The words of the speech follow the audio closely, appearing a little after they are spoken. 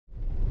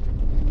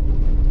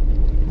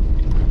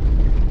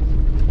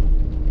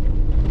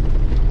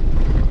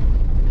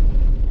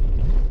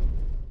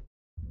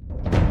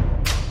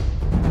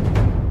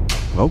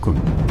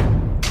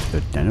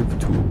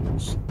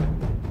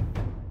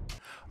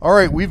All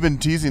right, we've been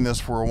teasing this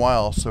for a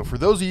while. So for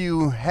those of you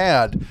who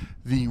had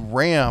the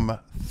Ram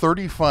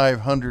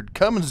 3500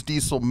 Cummins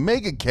Diesel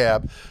Mega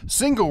Cab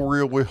single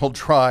rear wheel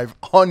drive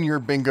on your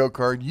bingo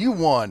card, you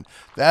won.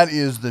 That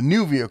is the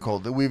new vehicle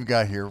that we've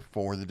got here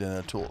for the Den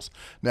of Tools.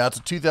 Now it's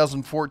a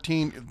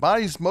 2014.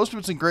 Body's, most of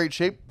it's in great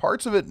shape.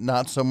 Parts of it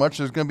not so much.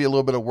 There's going to be a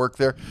little bit of work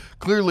there,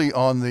 clearly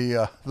on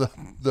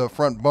the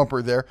front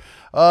bumper there,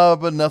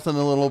 but nothing.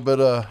 A little bit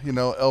of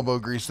elbow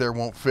grease there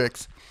won't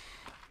fix.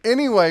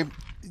 Anyway.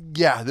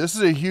 Yeah, this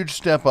is a huge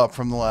step up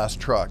from the last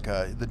truck.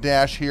 The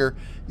dash here,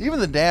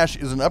 even the dash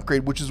is an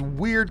upgrade, which is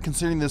weird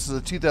considering this is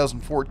a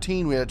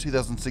 2014. We had a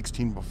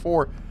 2016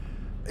 before.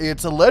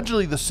 It's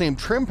allegedly the same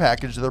trim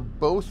package. They're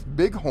both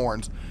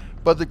bighorns,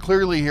 but they're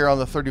clearly here on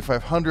the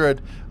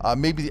 3500.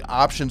 Maybe the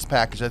options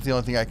package. That's the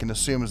only thing I can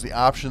assume is the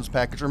options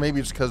package, or maybe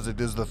it's because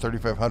it is the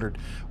 3500.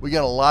 We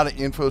got a lot of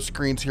info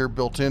screens here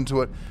built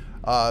into it.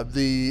 Now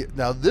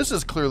this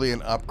is clearly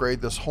an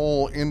upgrade, this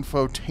whole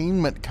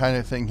infotainment kind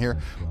of thing here.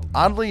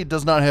 Oddly, it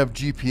does not have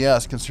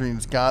GPS considering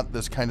it's got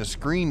this kind of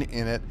screen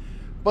in it,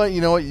 but you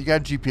know what, you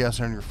got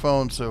GPS on your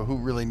phone, so who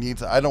really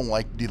needs it? I don't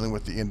like dealing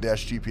with the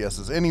in-dash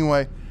GPSs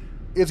anyway.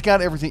 It's got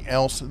everything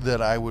else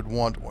that I would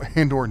want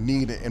and or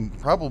need, and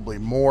probably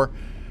more.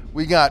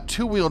 We got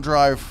two-wheel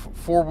drive,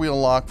 four-wheel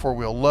lock,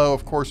 four-wheel low.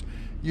 Of course,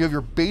 you have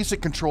your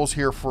basic controls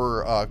here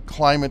for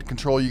climate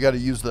control. You got to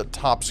use the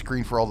top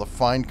screen for all the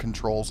fine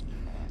controls.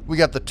 We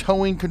got the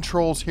towing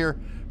controls here,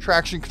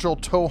 traction control,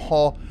 tow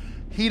haul,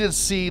 heated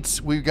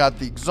seats. We've got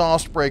the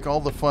exhaust brake, all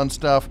the fun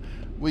stuff.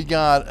 We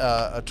got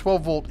a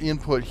 12-volt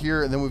input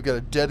here, and then we've got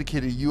a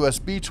dedicated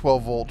USB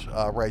 12-volt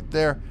right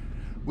there.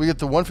 We get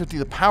the 150,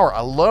 the power.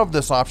 I love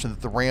this option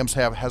that the Rams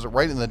have. It has it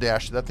right in the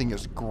dash. That thing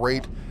is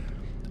great.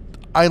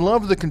 I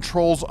love the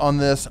controls on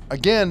this.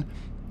 Again,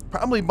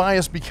 probably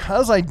biased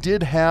because I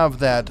did have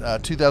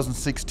that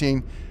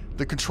 2016,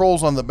 the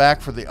controls on the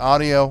back for the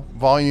audio,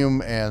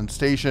 volume, and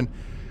station.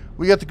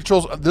 We got the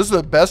controls. This is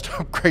the best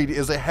upgrade,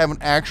 is they have an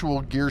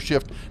actual gear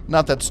shift,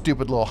 not that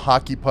stupid little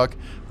hockey puck.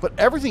 But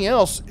everything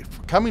else,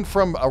 coming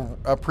from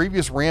a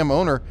previous Ram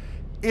owner,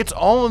 it's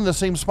all in the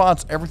same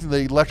spots. Everything,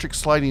 the electric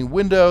sliding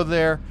window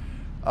there.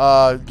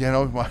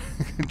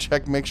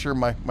 Check, make sure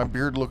my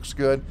beard looks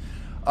good.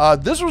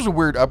 This was a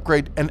weird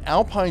upgrade, an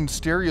Alpine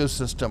stereo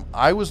system.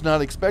 I was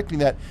not expecting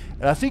that,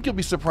 and I think you'll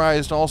be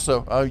surprised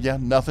also. Oh yeah,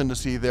 nothing to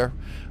see there.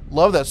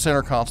 Love that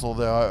center console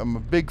though. I'm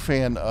a big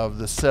fan of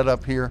the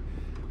setup here.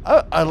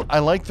 I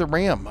like the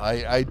Ram.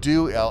 I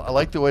do. I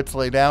like the way it's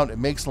laid out. It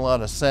makes a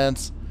lot of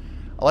sense.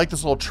 I like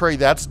this little tray.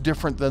 That's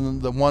different than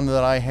the one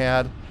that I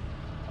had.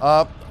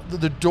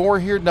 The door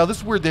here. Now this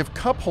is weird. They have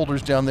cup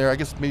holders down there. I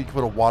guess maybe you could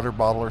put a water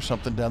bottle or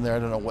something down there. I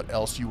don't know what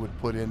else you would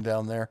put in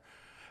down there.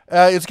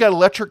 It's got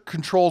electric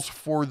controls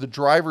for the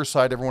driver's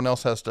side. Everyone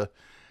else has to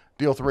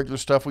deal with the regular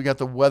stuff. We got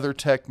the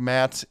WeatherTech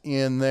mats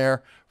in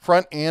there,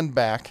 front and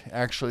back,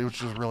 actually,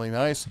 which is really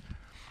nice.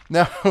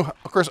 Now,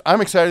 of course,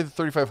 I'm excited. The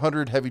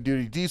 3500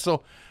 heavy-duty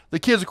diesel. The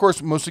kids, of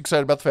course, most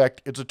excited about the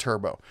fact it's a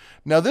turbo.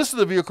 Now, this is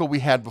the vehicle we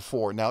had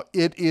before. Now,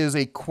 it is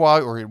a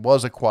quad, or it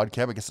was a quad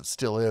cab. I guess it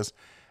still is.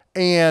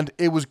 And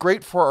it was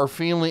great for our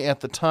family at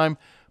the time,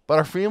 but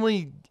our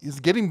family is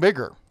getting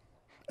bigger.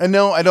 And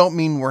no, I don't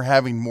mean we're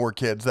having more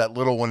kids. That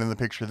little one in the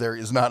picture there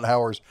is not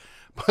ours.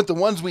 But the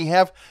ones we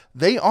have,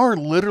 they are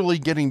literally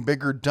getting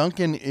bigger.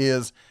 Duncan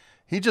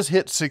he just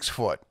hit 6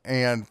 foot.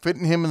 And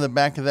fitting him in the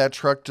back of that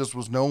truck just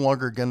was no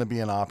longer going to be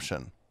an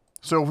option.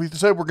 So if we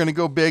said we're going to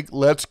go big,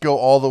 let's go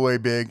all the way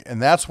big.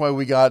 And that's why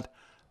we got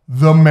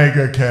the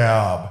Mega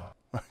Cab.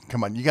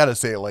 Come on, you got to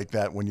say it like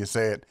that when you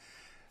say it.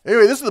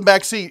 Anyway, this is the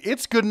back seat.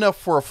 It's good enough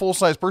for a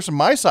full-size person.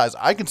 My size,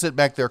 I can sit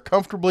back there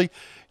comfortably.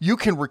 You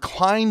can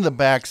recline the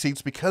back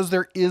seats because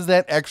there is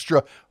that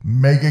extra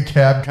Mega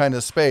Cab kind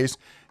of space.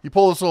 You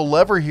pull this little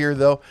lever here,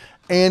 though,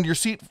 and your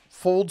seat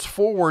folds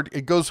forward.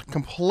 It goes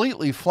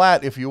completely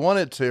flat if you want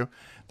it to.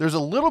 There's a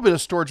little bit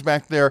of storage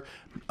back there.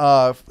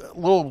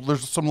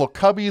 There's some little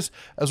cubbies,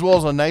 as well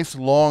as a nice,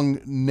 long,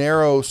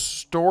 narrow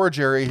storage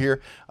area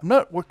here. I'm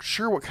not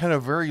sure what kind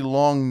of very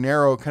long,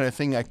 narrow kind of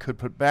thing I could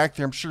put back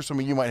there. I'm sure some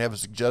of you might have a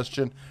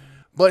suggestion.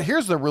 But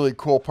here's the really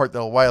cool part,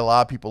 though, why a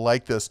lot of people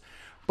like this.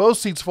 Both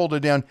seats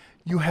folded down.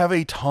 You have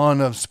a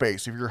ton of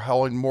space. If you're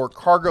hauling more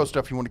cargo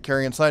stuff you want to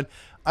carry inside.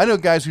 I know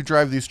guys who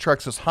drive these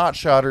trucks as hot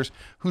shotters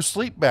who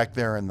sleep back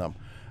there in them.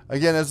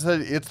 Again, as I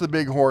said, it's the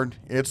Bighorn,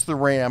 it's the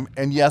Ram,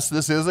 and yes,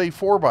 this is a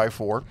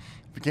 4x4. If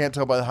you can't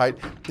tell by the height,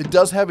 it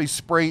does have a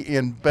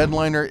spray-in bed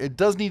liner. It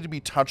does need to be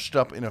touched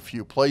up in a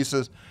few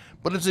places,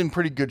 but it's in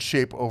pretty good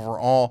shape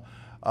overall.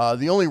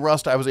 The only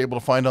rust I was able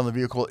to find on the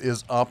vehicle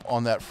is up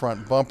on that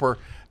front bumper.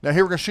 Now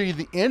here we're going to show you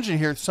the engine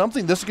here. This is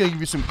going to give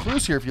you some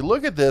clues here. If you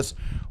look at this,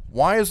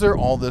 why is there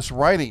all this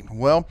writing?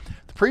 Well,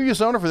 the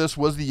previous owner for this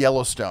was the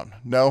Yellowstone.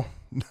 No,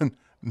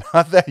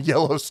 not that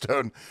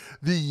Yellowstone.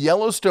 The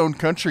Yellowstone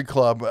Country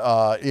Club,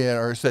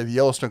 the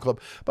Yellowstone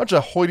Club, a bunch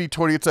of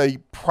hoity-toity. It's a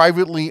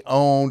privately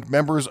owned,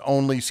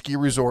 members-only ski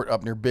resort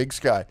up near Big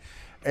Sky.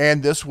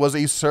 And this was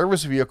a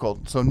service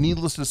vehicle. So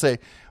needless to say,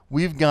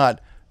 we've got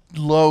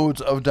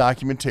loads of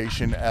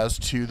documentation as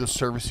to the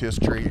service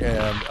history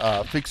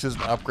and fixes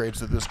and upgrades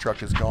that this truck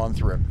has gone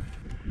through.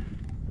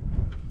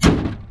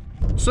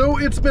 So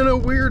it's been a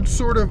weird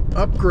sort of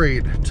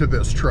upgrade to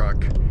this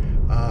truck.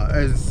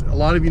 As a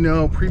lot of you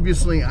know,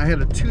 previously I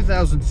had a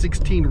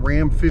 2016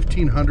 Ram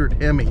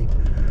 1500 Hemi.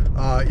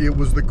 It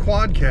was the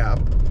quad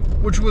cab,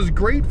 which was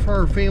great for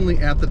our family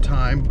at the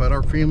time, but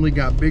our family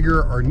got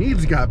bigger, our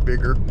needs got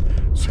bigger,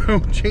 so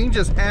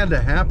changes had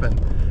to happen.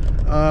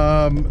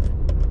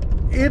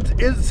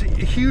 It is a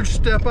huge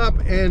step up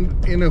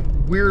and in a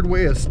weird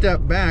way a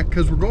step back,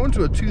 because we're going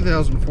to a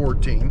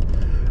 2014.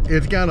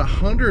 It's got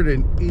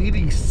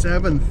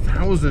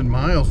 187,000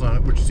 miles on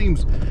it, which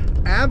seems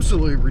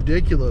absolutely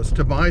ridiculous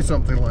to buy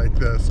something like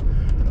this.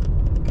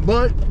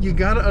 But you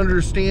got to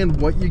understand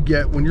what you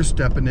get when you're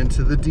stepping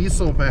into the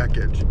diesel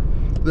package.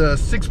 The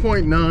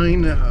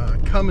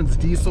 6.9 Cummins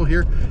Diesel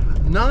here,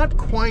 not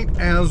quite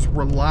as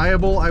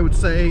reliable, I would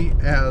say,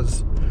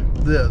 as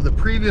the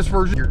previous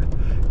version.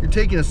 You're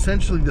taking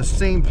essentially the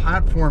same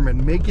platform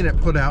and making it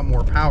put out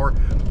more power.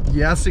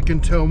 Yes, it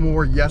can tow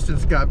more. Yes,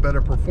 it's got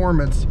better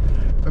performance.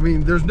 I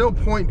mean, there's no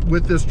point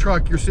with this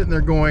truck you're sitting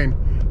there going,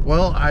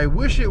 well, I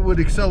wish it would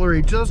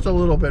accelerate just a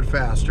little bit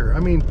faster. I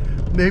mean,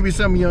 maybe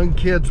some young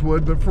kids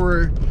would, but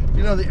for,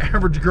 you know, the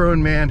average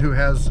grown man who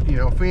has, you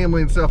know,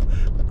 family and stuff,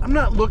 I'm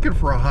not looking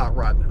for a hot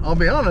rod. I'll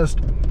be honest,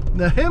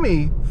 the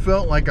Hemi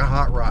felt like a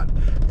hot rod.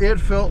 It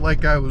felt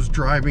like I was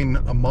driving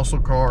a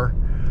muscle car.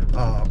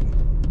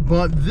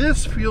 But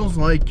this feels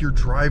like you're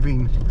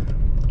driving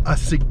a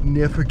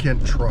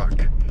significant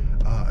truck.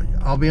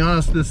 I'll be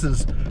honest, this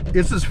is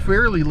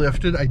fairly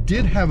lifted. I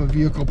did have a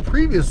vehicle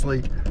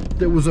previously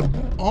that was I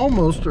think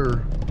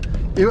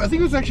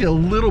it was actually a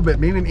little bit,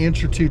 maybe an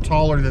inch or two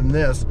taller than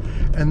this,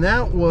 and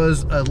that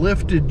was a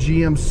lifted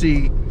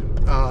GMC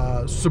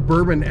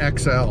Suburban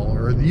XL,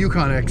 or the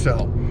Yukon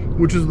XL,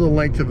 which is the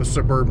length of a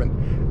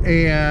Suburban.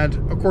 And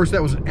of course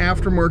that was an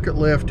aftermarket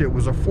lift. It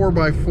was a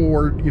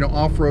 4x4, you know,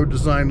 off-road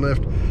design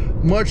lift,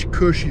 much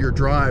cushier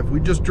drive. We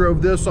just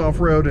drove this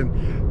off-road,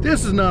 and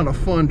this is not a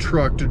fun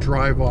truck to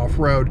drive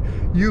off-road.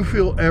 You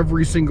feel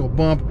every single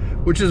bump,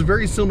 which is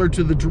very similar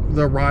to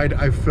the ride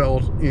I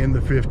felt in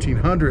the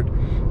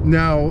 1500.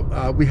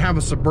 Now we have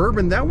a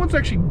Suburban. That one's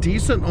actually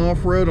decent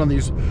off-road on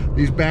these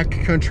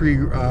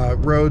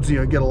backcountry roads. You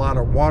know, you get a lot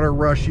of water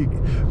rush, you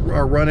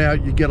run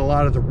out, you get a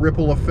lot of the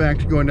ripple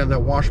effect going down,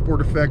 that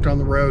washboard effect on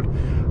the road.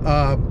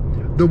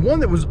 The one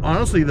that was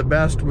honestly the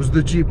best was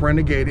the Jeep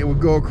Renegade. It would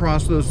go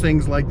across those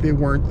things like they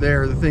weren't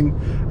there. The thing,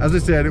 as I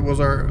said, it was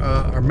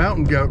our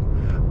mountain goat.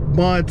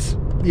 But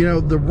you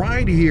know, the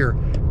ride here,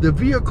 the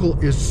vehicle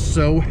is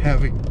so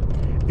heavy.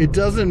 It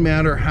doesn't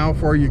matter how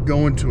far you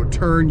go into a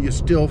turn, you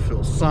still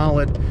feel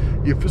solid.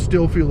 You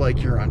still feel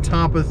like you're on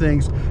top of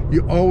things.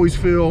 You always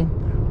feel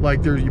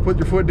like you put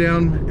your foot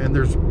down and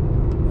there's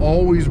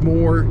always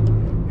more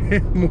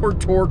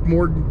torque,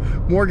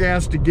 more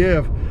gas to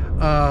give.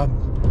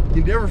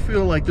 You never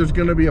feel like there's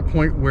going to be a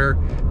point where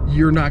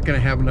you're not going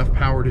to have enough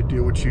power to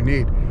do what you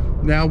need.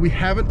 Now, we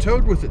haven't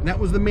towed with it, and that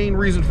was the main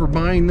reason for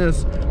buying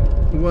this.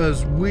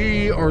 Was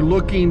we are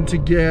looking to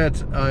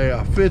get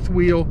a fifth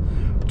wheel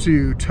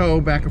to tow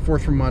back and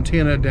forth from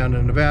Montana down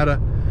to Nevada.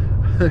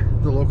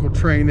 The local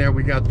train there.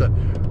 We got the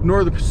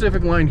Northern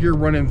Pacific line here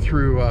running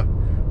through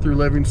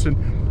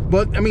Livingston.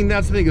 But I mean,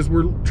 that's the thing, is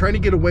we're trying to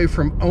get away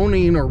from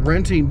owning or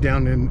renting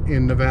down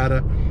in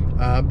Nevada,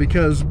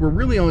 because we're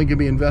really only going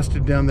to be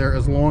invested down there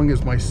as long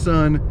as my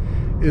son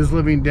is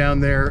living down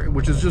there,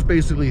 which is just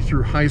basically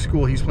through high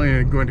school. He's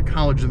planning on going to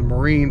college in the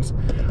Marines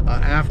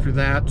after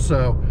that.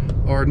 So,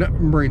 or not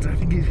Marines, I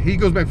think he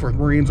goes back for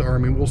Marines,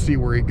 Army. We'll see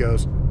where he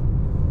goes.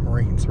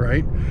 Marines,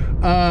 right?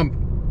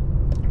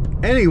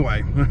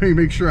 Anyway, let me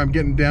make sure I'm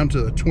getting down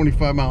to the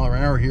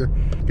 25-mile-an-hour here.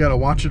 Got to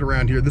watch it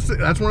around here.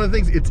 That's one of the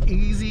things. It's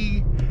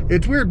easy.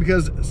 It's weird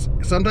because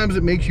sometimes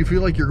it makes you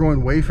feel like you're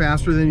going way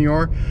faster than you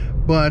are,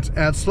 but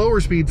at slower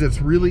speeds,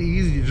 it's really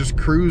easy to just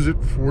cruise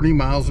at 40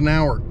 miles an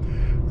hour.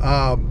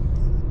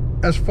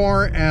 As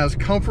far as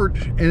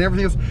comfort and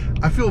everything else,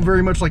 I feel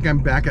very much like I'm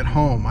back at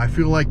home. I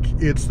feel like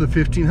it's the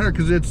 1500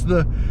 because it's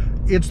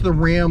the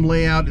Ram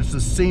layout. It's the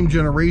same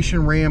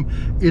generation Ram.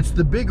 It's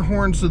the big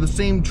horn, so the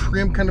same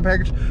trim kind of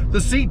package.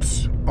 The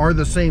seats are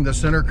the same. The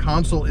center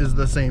console is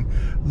the same.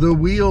 The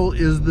wheel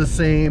is the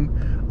same.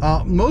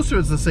 Most of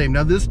it's the same.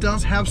 Now, this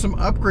does have some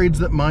upgrades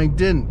that mine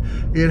didn't.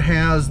 It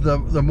has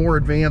the more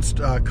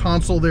advanced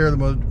console there, the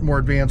more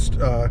advanced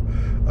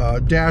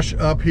dash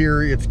up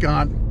here. It's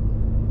got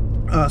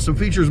some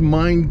features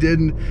mine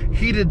didn't.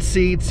 Heated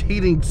seats,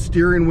 heating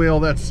steering wheel.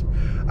 That's,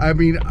 I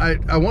mean,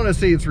 I want to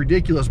say it's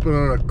ridiculous, but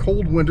on a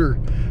cold winter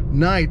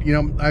night, you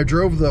know, I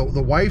drove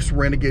the wife's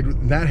Renegade,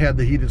 and that had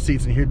the heated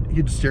seats and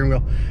heated steering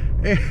wheel,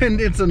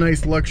 and it's a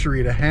nice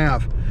luxury to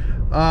have.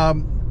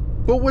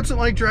 But what's it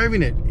like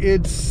driving it?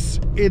 It's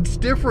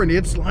different.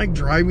 It's like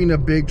driving a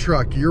big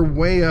truck. You're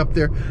way up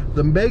there.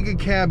 The mega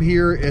cab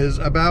here is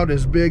about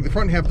as big. The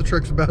front half of the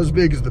truck's about as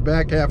big as the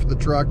back half of the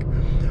truck.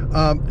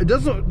 It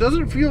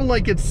doesn't feel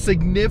like it's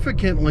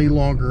significantly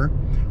longer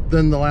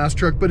than the last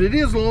truck, but it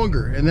is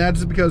longer, and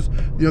that's because,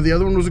 you know, the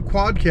other one was a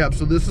quad cab,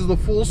 so this is the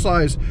full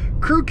size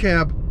crew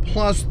cab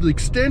plus the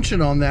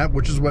extension on that,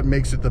 which is what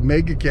makes it the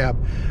mega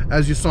cab,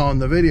 as you saw in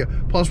the video.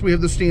 Plus we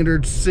have the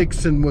standard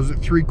 6 and was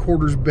it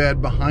 3/4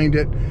 bed behind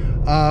it.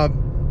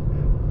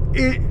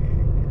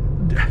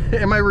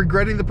 Am I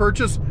regretting the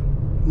purchase?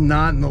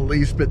 Not in the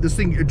least bit. This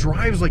thing, it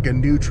drives like a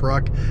new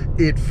truck.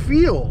 It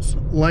feels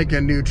like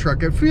a new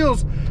truck. Actually,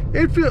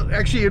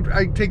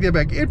 I take that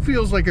back. It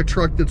feels like a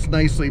truck that's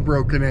nicely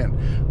broken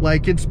in.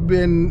 Like it's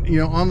been, you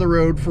know, on the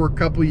road for a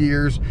couple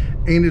years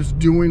and it's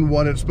doing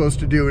what it's supposed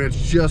to do, and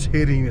it's just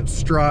hitting its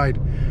stride,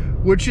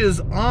 which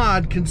is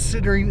odd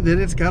considering that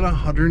it's got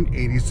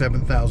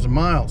 187,000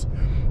 miles.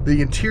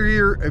 The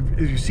interior,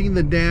 if you've seen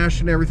the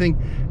dash and everything,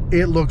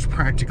 it looks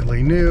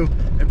practically new.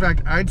 In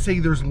fact, I'd say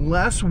there's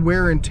less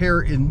wear and tear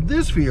in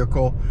this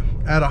vehicle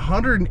at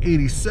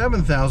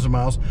 187,000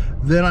 miles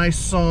than I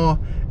saw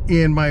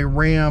in my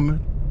Ram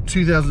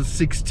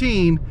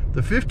 2016,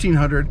 the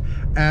 1500,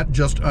 at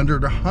just under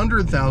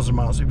 100,000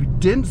 miles. If you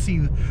didn't see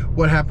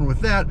what happened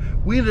with that,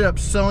 we ended up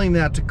selling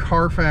that to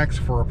Carfax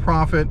for a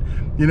profit.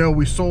 You know,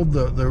 we sold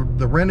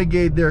the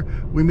Renegade there.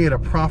 We made a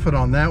profit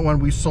on that one.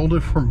 We sold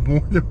it for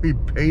more than we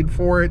paid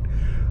for it.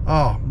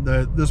 Oh,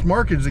 this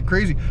market is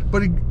crazy.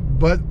 But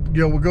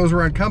you know, what goes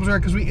around comes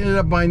around, because we ended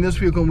up buying this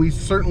vehicle, and we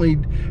certainly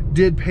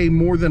did pay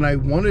more than I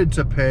wanted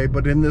to pay.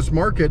 But in this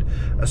market,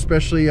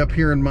 especially up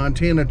here in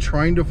Montana,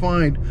 trying to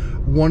find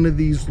one of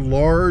these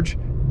large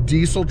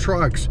diesel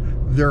trucks,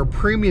 they're a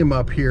premium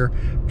up here,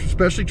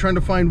 especially trying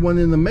to find one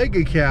in the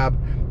mega cab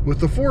with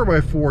the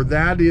 4x4,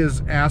 that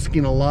is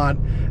asking a lot.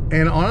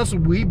 And honestly,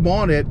 we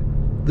bought it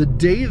the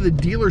day the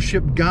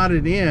dealership got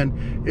it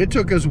in. It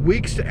took us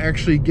weeks to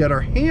actually get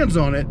our hands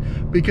on it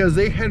because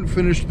they hadn't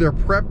finished their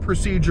prep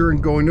procedure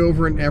and going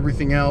over it and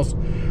everything else.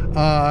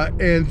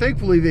 And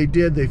thankfully they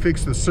did. They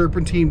fixed the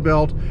serpentine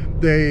belt.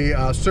 They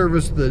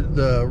serviced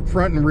the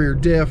front and rear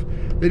diff.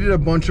 They did a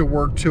bunch of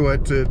work to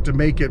it to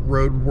make it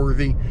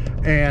roadworthy.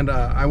 And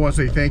I want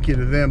to say thank you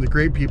to them, the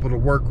great people to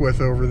work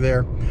with over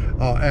there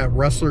at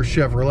Rustler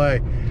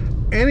Chevrolet.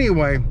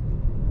 Anyway,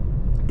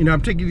 you know,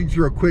 I'm taking you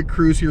through a quick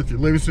cruise here through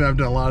Livingston. I've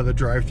done a lot of the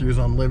drive-thrus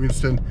on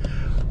Livingston.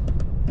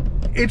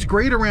 It's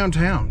great around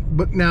town,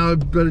 but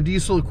a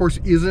diesel, of course,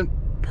 isn't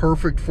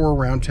perfect for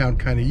around town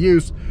kind of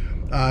use.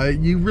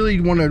 You really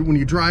want to, when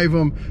you drive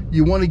them,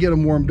 you want to get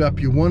them warmed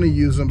up, you want to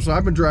use them. So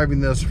I've been driving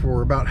this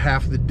for about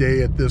half the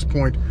day at this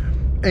point,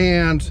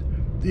 and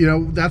you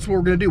know, that's what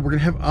we're going to do. We're going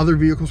to have other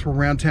vehicles for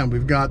around town.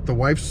 We've got the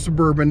wife's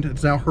Suburban.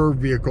 It's now her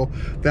vehicle.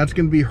 That's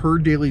going to be her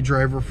daily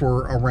driver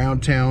for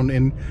around town,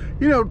 and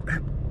you know,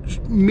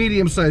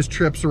 medium-sized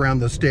trips around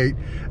the state.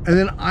 And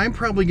then I'm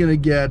probably going to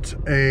get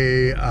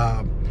a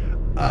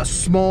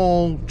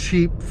small,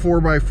 cheap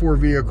 4x4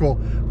 vehicle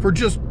for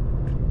just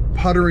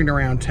puttering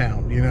around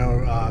town. You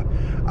know,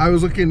 I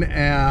was looking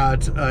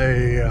at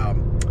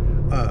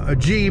a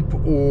Jeep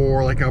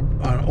or like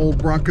an old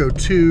Bronco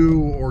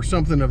 2 or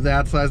something of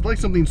that size, like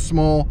something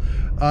small,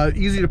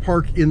 easy to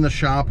park in the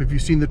shop. If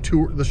you've seen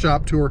the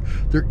shop tour,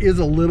 there is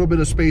a little bit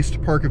of space to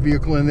park a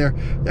vehicle in there.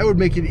 That would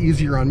make it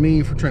easier on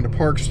me for trying to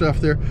park stuff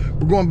there.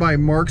 We're going by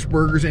Mark's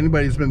Burgers.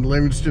 Anybody who's been to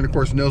Livingston, of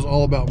course, knows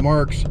all about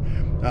Mark's.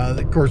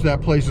 Of course,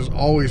 that place is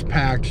always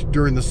packed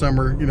during the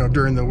summer, you know,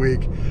 during the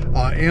week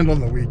and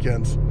on the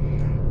weekends.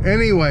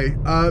 Anyway,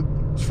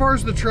 as far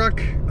as the truck,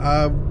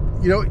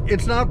 you know,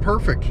 it's not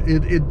perfect.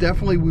 It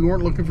definitely, we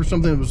weren't looking for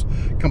something that was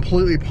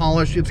completely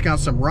polished. It's got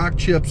some rock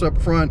chips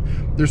up front.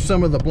 There's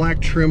some of the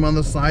black trim on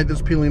the side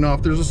that's peeling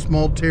off. There's a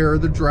small tear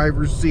of the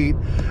driver's seat.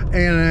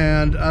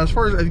 And as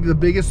far as, I think the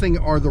biggest thing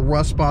are the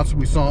rust spots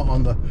we saw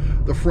on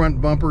the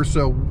front bumper.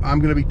 So I'm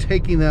going to be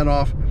taking that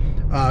off,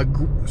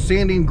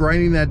 sanding,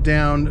 grinding that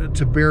down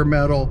to bare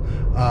metal,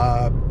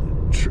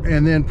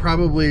 and then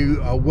probably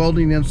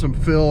welding in some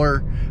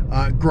filler,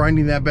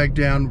 grinding that back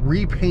down,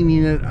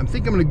 repainting it. I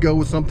think I'm going to go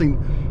with something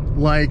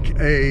like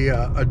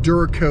a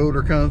Duracoat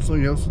or kind of, you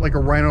know, like a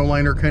Rhino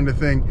liner kind of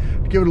thing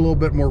to give it a little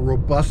bit more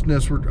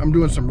robustness. I'm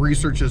doing some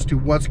research as to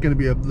what's going to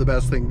be the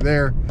best thing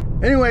there.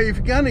 Anyway, if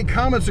you got any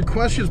comments or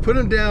questions, put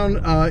them down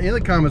in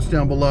the comments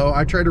down below.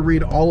 I try to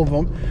read all of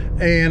them,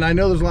 and I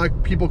know there's a lot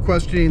of people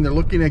questioning. They're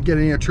looking at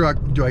getting a truck.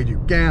 Do I do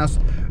gas?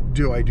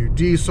 Do I do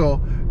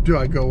diesel? Do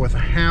I go with a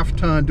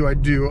half-ton? Do I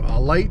do a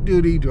light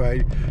duty? Do I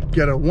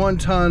get a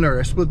 1-ton, or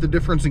I split the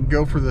difference and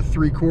go for the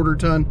 3/4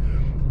 ton?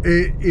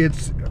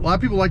 It's a lot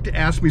of people like to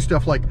ask me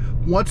stuff like,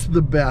 what's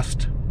the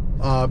best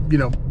you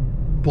know,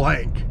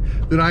 blank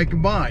that I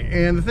can buy?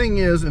 And the thing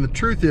is, and the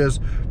truth is,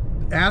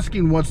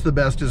 asking what's the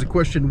best is a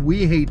question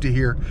we hate to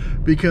hear,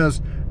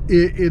 because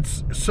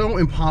it's so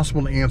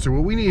impossible to answer.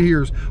 What we need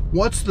here is,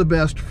 what's the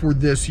best for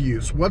this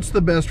use? What's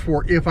the best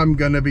for if I'm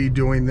going to be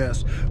doing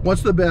this?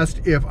 What's the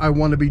best if I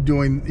want to be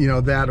doing, you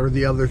know, that or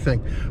the other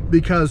thing?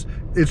 Because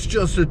it's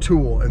just a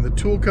tool, and the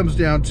tool comes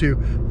down to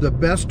the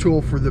best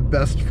tool for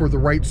the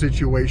right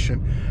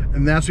situation.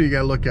 And that's what you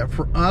got to look at.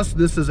 For us,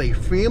 this is a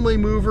family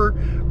mover,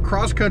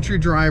 cross-country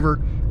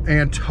driver,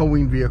 and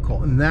towing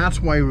vehicle. And that's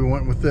why we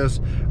went with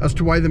this. As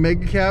to why the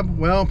mega cab,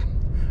 well,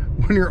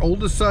 when your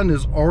oldest son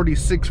is already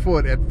 6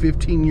 foot at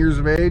 15 years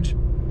of age,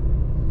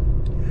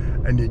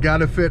 and you got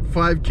to fit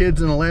 5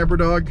 kids in a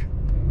Labrador,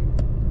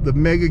 the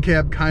mega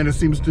cab kind of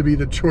seems to be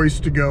the choice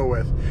to go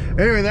with.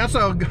 Anyway, that's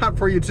all I've got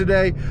for you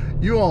today.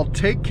 You all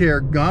take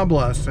care, God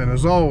bless, and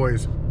as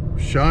always,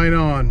 shine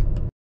on.